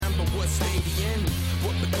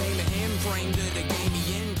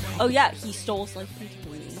Oh yeah, he stole Slice Pizza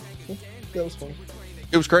from me. That was funny.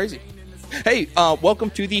 It was crazy. Hey, welcome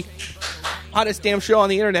to the hottest damn show on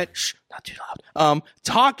the internet. Shh, not too loud.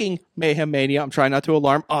 Talking Mayhem Mania. I'm trying not to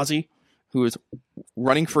alarm Ozzy, who is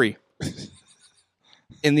running free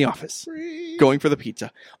in the office, going for the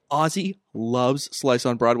pizza. Ozzy loves Slice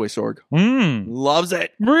on Broadway, Sorg. Loves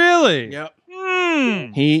it. Really? Yep.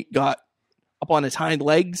 He got up on his hind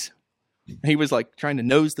legs. He was like trying to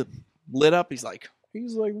nose the lid up. He's like,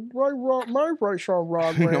 my right Sean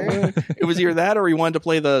Broadway. it was either that or he wanted to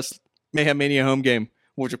play the Mayhem Mania home game,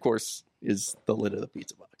 which of course is the lid of the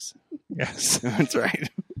pizza box. Yes. That's right.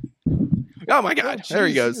 Oh my God. There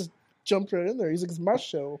he goes. Just jumped right in there. He's like, it's my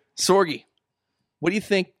show. Sorgi, what do you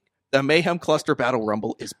think? The Mayhem Cluster Battle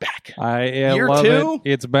Rumble is back. I Year love two?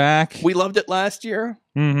 it. It's back. We loved it last year.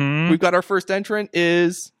 Mm-hmm. We've got our first entrant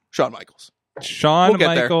is Shawn Michaels. Shawn We'll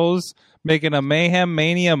get there. Michaels making a Mayhem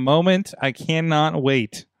Mania moment. I cannot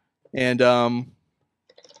wait. And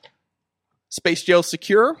Space Jail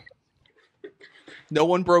secure. No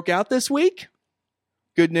one broke out this week.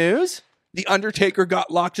 Good news. The Undertaker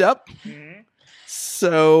got locked up.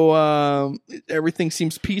 So everything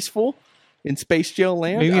seems peaceful in Space Jail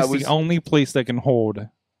land. Maybe it's the only place that can hold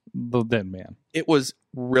the dead man. It was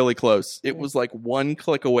really close. It was like one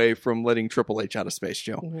click away from letting Triple H out of Space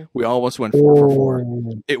Jail. Mhm. We almost went 4 for 4.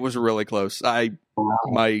 It was really close.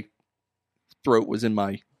 My throat was in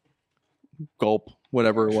my gulp,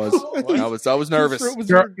 whatever it was. I was nervous.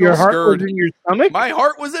 Your heart Scared. was in your stomach? My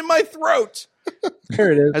heart was in my throat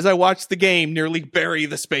There it is. as I watched the game nearly bury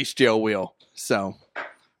the Space Jail wheel. So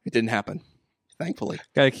it didn't happen, thankfully.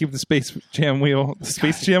 Gotta keep the Space Jam wheel. The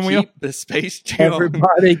Space Jam wheel. Keep the Space Jail.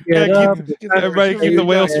 Everybody get Yeah, up. Everybody keep the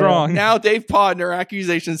wheel strong. Now Dave Podner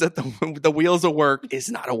accusations that the wheels of work is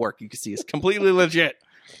not a work. You can see it's completely legit.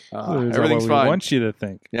 Is that Everything's what we fine. want you to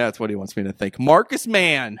think. Yeah, that's what he wants me to think. Marcus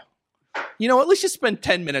Mann. You know what? Let's just spend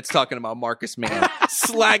 10 minutes talking about Marcus Mann,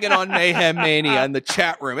 slagging on Mayhem Mania in the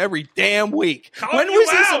chat room every damn week. When was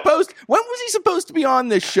he supposed to be on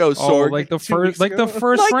this show, Oh, Sorg? like the 2 first, weeks like the ago?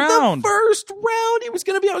 first Like round. the first round, he was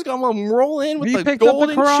going to be. I was going to roll in with He the picked up the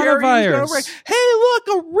golden cherry. He was gonna coronavirus. bring, hey, look,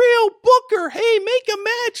 a real booker. Hey, make a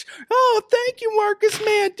match. Oh, thank you, Marcus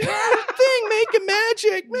Mann. Do the thing. Make it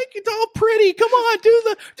magic. Make it all pretty. Come on, do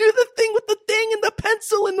the thing with the thing and the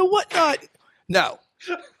pencil and the whatnot. No,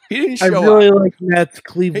 he didn't I show really up. like Matt's He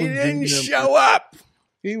Cleveland. didn't Kingdom. show up.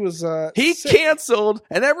 He was He sick. canceled,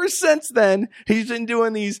 and ever since then, he's been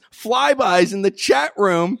doing these flybys in the chat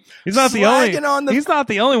room. He's not the only. slagging on the He's not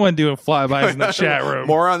the only one doing flybys in the chat room.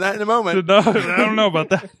 More on that in a moment. No, I don't know about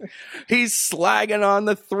that. He's slagging on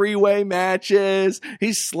the 3-way matches.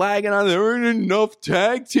 He's slagging on there aren't enough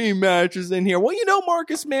tag team matches in here. Well, you know,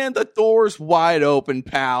 Marcus, man, the door's wide open,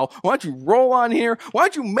 pal. Why don't you roll on here? Why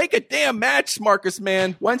don't you make a damn match, Marcus,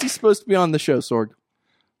 man? When's he supposed to be on the show, Sorg?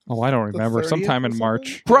 Oh, I don't remember. 30th Sometime or in something?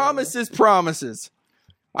 March. Promises.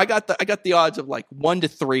 I got the odds of like 1 to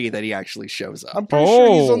 3 that he actually shows up. I'm pretty sure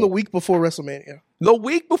he's Oh. on the week before WrestleMania. The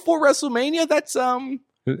week before WrestleMania, that's I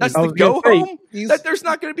the was go gonna say, home. he's- That there's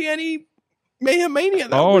not going to be any Mayhem Mania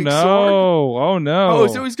that Oh week, no! Sorg. Oh no! Oh,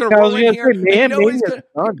 so he's going to I roll was in gonna here. say, and you man, know what he's Mania's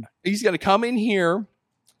gonna- done. He's going to come in here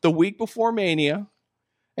the week before Mania.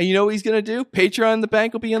 And you know what he's going to do? Patreon in the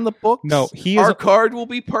Bank will be in the books. No, he Our is. card will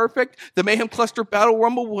be perfect. The Mayhem Cluster Battle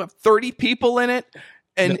Rumble will have 30 people in it.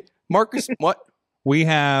 And Marcus, what? We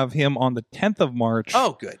have him on the 10th of March.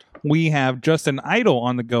 Oh, good. We have Justin Idol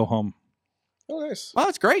on the go home. Oh, nice. Oh,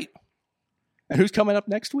 that's great. And who's coming up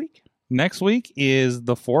next week? Next week is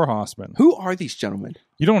the Four Horsemen. Who are these gentlemen?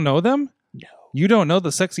 You don't know them? No. You don't know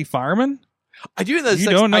the Sexy Fireman? I do know the You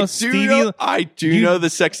don't know I do you- know the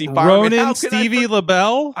sexy fireman. How Ronan, can I Stevie for-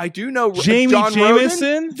 LaBelle? I do know Jamie John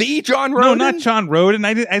Jameson? Roden? The John No, Roden? not John Roden.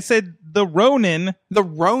 I said the Ronin, The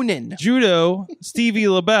Ronin. Judo, Stevie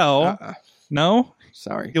LaBelle. Uh-uh. No?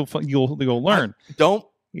 Sorry. You'll learn. Don't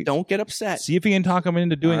get upset. See if you can talk him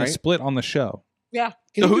into doing All a right. split on the show. Yeah.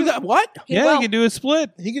 So who that? What? He Yeah, will. you can do a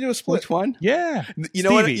split. He could do a split. Which one? Yeah. You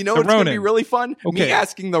know what? Stevie, You know the what's going to be Ronin. really fun? Okay. Me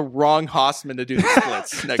asking the wrong Hossman to do the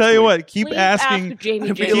splits. Next Tell you week. what, keep Please asking. ask Jamie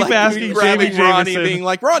I'd be Jameson. Keep asking grabbing Jamie Ronnie, Jameson. being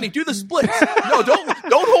like, Ronnie, do the splits. No, don't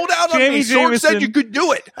hold out on Jamie me. Sorg said Jameson. you could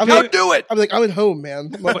do it. I'm Now like- do it. I'm like, I'm at home, man.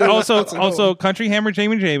 But also That's at home. Country Hammer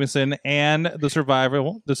Jamie Jameson and the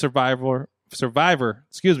Survivor.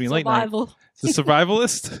 Excuse me, late night. Survival. The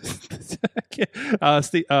survivalist.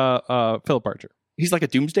 Philip Archer. He's like a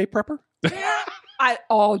doomsday prepper.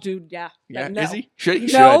 Dude, yeah. Yeah, No. is he? Should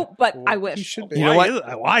he? No, but I He wish. should be. You know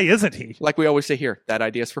Why isn't he? Like we always say here, that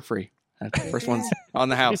idea's for free. That's the first one's on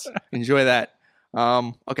the house. Enjoy that.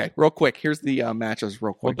 Okay, real quick. Here's the matches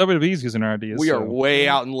real Well, quick. WWE's using our ideas. We are so- way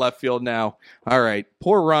out in left field now. All right.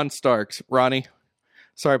 Poor Ron Starks. Ronnie,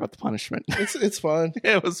 sorry about the punishment. It's fun.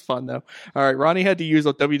 It was fun, though. All right. Ronnie had to use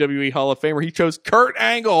a WWE Hall of Famer. He chose Kurt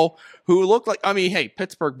Angle, who looked like, I mean, hey,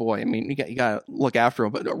 Pittsburgh boy. I mean, you got to look after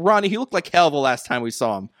him. But Ronnie, he looked like hell the last time we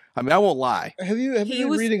saw him. I mean, I won't lie. Have you He been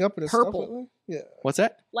was reading up on his purple. stuff lately? Yeah. What's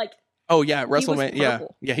that? Like, Oh, yeah. was WrestleMania. Yeah.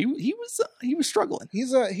 purple. Yeah. He was struggling. He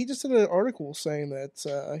just did an article saying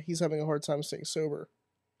that he's having a hard time staying sober.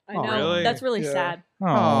 I Oh, know. really? That's really Yeah. sad.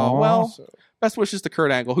 Oh, well. So Best wishes to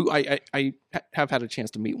Kurt Angle, who I have had a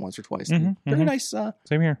chance to meet once or twice. Mhm, Very mhm. nice,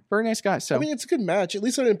 Same here. very nice guy. So I mean, it's a good match. At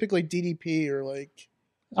least I didn't pick like DDP or like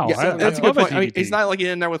Oh, yeah, I that's a love good point. I mean, DDP. he's not like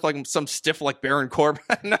in there with like some stiff like Baron Corbin.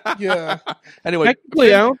 Yeah. Anyway,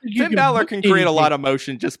 Technically, I don't think you Finn Balor book can create a DDP. lot of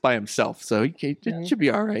motion just by himself, so it Mhm. should be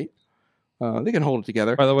all right. They can hold it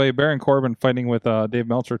together. By the way, Baron Corbin fighting with Dave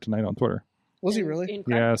Meltzer tonight on Twitter. Was he really?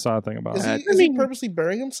 Incredible. Yeah, I saw a thing about Is it. he, is he purposely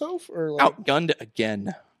burying himself or like? Outgunned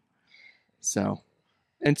again. So,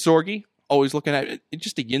 and Sorgi always looking at it,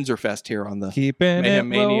 just a Yinzer fest here on the Keeping it Mayhem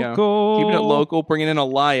Mania. local. keeping it local, bringing in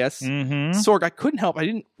Elias. Mm-hmm. Sorg, I couldn't help. I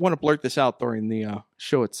didn't want to blurt this out during the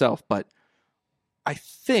show itself, but I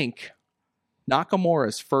think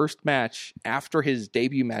Nakamura's first match after his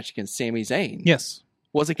debut match against Sami Zayn Yes,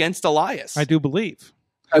 was against Elias. I do believe.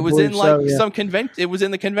 It was in believe like so, yeah. some convention. It was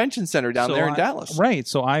in the convention center down So there in Dallas. Right.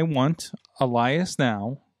 So I want Elias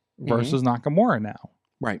now versus Nakamura now.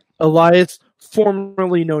 Right. Elias,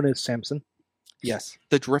 formerly known as Samson. Yes.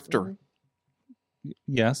 The Drifter.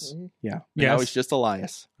 Yes. Yeah. And Yes. now he's just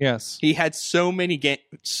Elias. Yes. He had so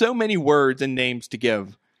many words and names to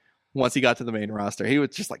give once he got to the main roster. He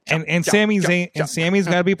was just like And jump, Sammy's jump, and jump. Sammy's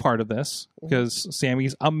got to be part of this because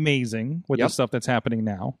Sammy's amazing with the Yep. stuff that's happening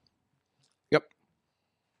now.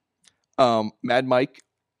 Mad Mike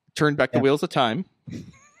turned back the Yeah. wheels of time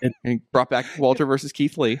It- and brought back Walter versus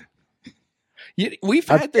Keith Lee. We've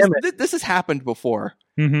God had this. damn This has happened before,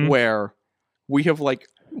 Mm-hmm. where we have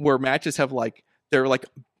where matches have they're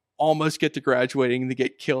almost get to graduating, they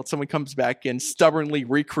get killed. Someone comes back and stubbornly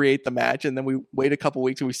recreate the match, and then we wait a couple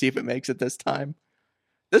weeks and we see if it makes it this time.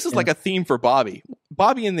 This is Yeah. like a theme for Bobby.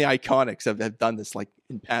 Bobby and the Iconics have done this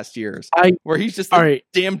in past years, where he's just All right,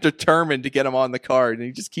 damn determined to get him on the card, and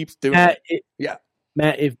he just keeps doing Matt. it. Yeah.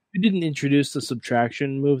 Matt, if you didn't introduce the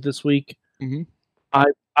subtraction move this week, Mhm.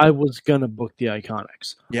 I was gonna book the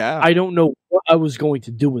Iconics. Yeah, I don't know what I was going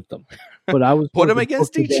to do with them, but I was put going them to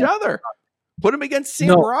against book each them. other. Put them against Sam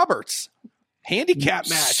No. Roberts. Handicap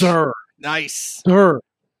match. sir, Nice.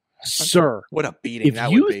 sir. What a beating If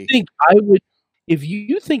that you would be. think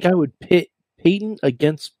I would pit Peyton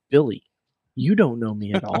against Billy, you don't know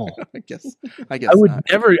me at all. I guess I would not.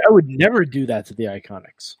 never do that to the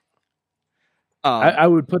Iconics. Um, I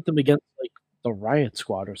would put them against like the Riot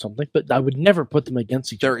Squad or something, but I would never put them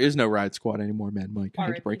against each other. there is no Ride Squad anymore, man, Mike. I hate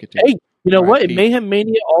to R.I.P. break it to you. Hey, you know what? R.I.P. In Mayhem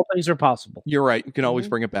Mania, all things are possible. You're right. You can always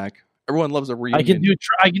bring it back. Everyone loves a reunion. I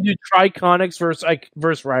can do Triconics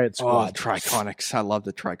versus Riot Oh, Squad. Triconics. I love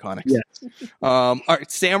the Triconics. Yes. All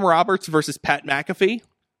right, Sam Roberts versus Pat McAfee.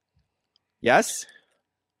 Yes?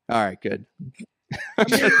 All right, good.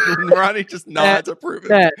 Ronnie just nods approving.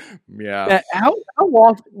 Matt, Yeah. Matt, how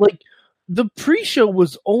often? Like the pre-show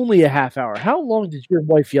was only a half hour. How long did your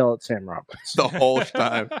wife yell at Sam Roberts? The whole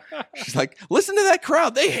time. She's like, listen to that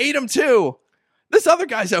crowd. They hate him too. This other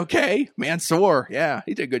guy's okay. Mansoor. Yeah,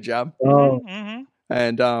 he did a good job. Oh, Mm-hmm.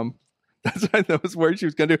 And that's what that was where she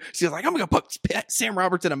was going to do. She's like, I'm going to put Sam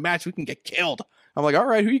Roberts in a match. We can get killed. I'm like, all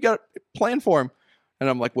right, who you got planned for him? And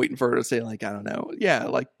I'm like waiting for her to say like, I don't know. Yeah,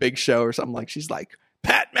 like Big Show or something. Like she's like,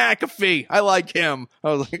 Pat McAfee. I like him.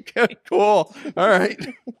 I was like, cool. All right.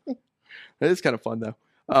 It is kind of fun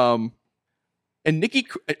though. And Nikki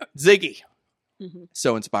Ziggy. Mhm.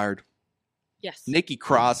 So inspired. Yes. Nikki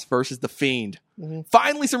Cross versus The Fiend. Mhm.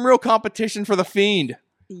 Finally, some real competition for The Fiend.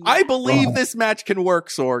 I believe this match can work,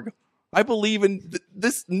 Sorg. I believe in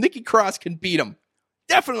this. Nikki Cross can beat him.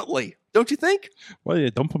 Definitely. Don't you think? Well, yeah,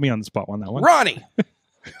 don't put me on the spot on that one. Ronnie,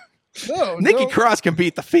 No, Nikki no. Cross can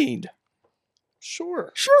beat The Fiend.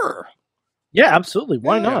 Sure. Sure. yeah, absolutely.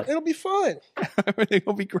 Why Yeah, not? It'll be fun. Everything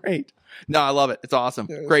will be great. No, I love it. It's awesome.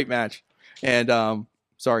 Yeah. Great match. And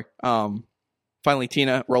finally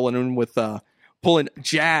Tina rolling in with pulling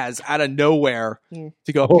Jazz out of nowhere Mm.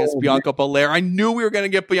 to go up Oh, against Bianca Belair. I knew we were going to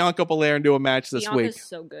get Bianca Belair into a match this Bianca's week.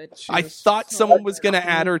 so good. I was thought so someone was going to good.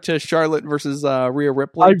 add her to Charlotte versus Rhea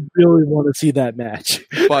Ripley, I really want to see that match.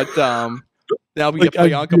 but now we Like, get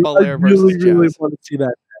Bianca Belair versus really Jazz. want to see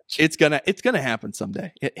that. It's gonna happen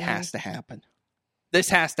someday. It has to happen. This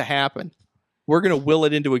has to happen. We're gonna will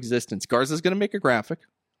it into existence. Garza's gonna make a graphic.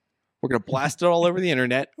 We're going to blast it all over the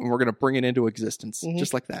internet, and we're going to bring it into existence, Mhm.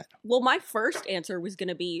 just like that. Well, my first answer was going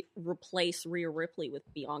to be replace Rhea Ripley with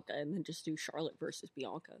Bianca and then just do Charlotte versus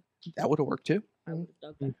Bianca. That would have worked too. I would have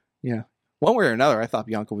done that. Yeah. One way or another, I thought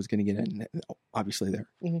Bianca was going to get in. Obviously, there.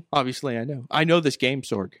 Mhm. Obviously, I know. I know this game,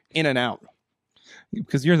 Sorg, in and out.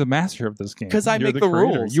 Because you're the master of this game. Because I You're make the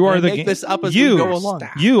creator. rules. You are I the make game. this up as you, we go along.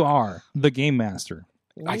 You are the game master.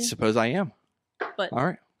 I suppose I am. But All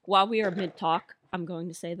right. while we are mid-talk, I'm going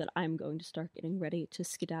to say that I'm going to start getting ready to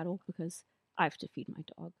skedaddle because I have to feed my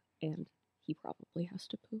dog and he probably has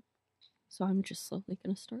to poop. So I'm just slowly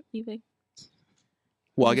going to start leaving.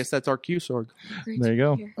 Well, I guess that's our cue, Sorg. Great There to you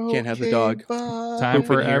go. be here. Can't have the dog. Bye. Time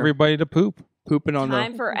for Pooping here. everybody to poop. Pooping on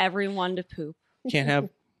Time for everyone to poop. Can't have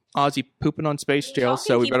Ozzy pooping on space jail,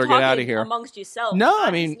 so we Keep better get out of talking here. amongst yourselves. No, I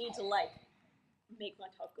I mean- just need to make my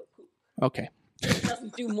dog go poop. Okay. It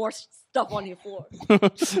doesn't do more stuff on your floor.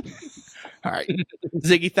 All right.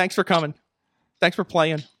 Ziggy, thanks for coming. Thanks for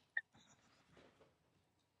playing.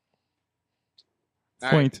 All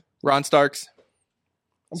right. Point. Ron Starks.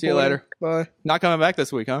 I'm See you pulling. later. Bye. Not coming back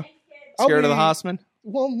this week, huh? I'll Scared of the be- Hossman?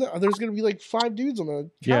 Well, no, there's going to be like 5 dudes on the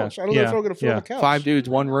Yeah, couch. I don't know if yeah, I'm going to fill yeah. the couch. 5 dudes,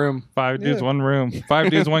 1 room. 5 dudes, Yeah. 1 room. 5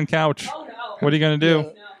 dudes, 1 couch. Oh no. What are you going to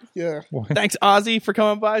do? Yeah. Thanks, Ozzy, for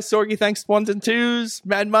coming by. Sorgy, thanks, 1s and 2s.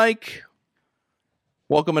 Mad Mike,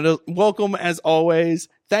 welcome as always.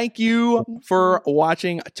 Thank you for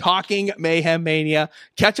watching Talking Mayhem Mania.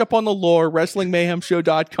 Catch up on the lore,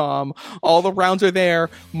 WrestlingMayhemShow.com. All the rounds are there.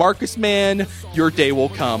 Marcus Mann, your day will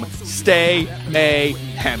come. Stay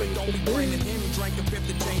mayhem.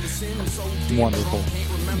 Wonderful.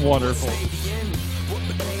 Wonderful.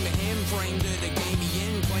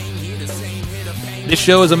 This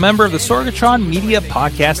show is a member of the Sorgatron Media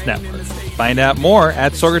Podcast Network. Find out more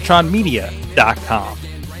at sorgatronmedia.com.